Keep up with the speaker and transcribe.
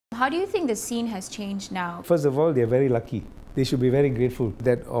How do you think the scene has changed now? First of all, they're very lucky. They should be very grateful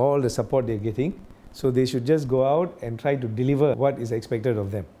that all the support they're getting. So they should just go out and try to deliver what is expected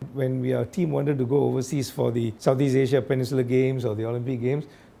of them. When our team wanted to go overseas for the Southeast Asia Peninsula Games or the Olympic Games,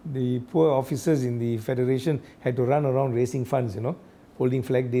 the poor officers in the federation had to run around raising funds, holding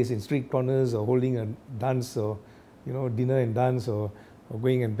flag days in street corners or holding a dance or, dinner and dance or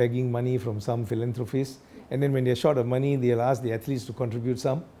going and begging money from some philanthropists. And then when they're short of money, they'll ask the athletes to contribute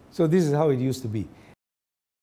some. So this is how it used to be.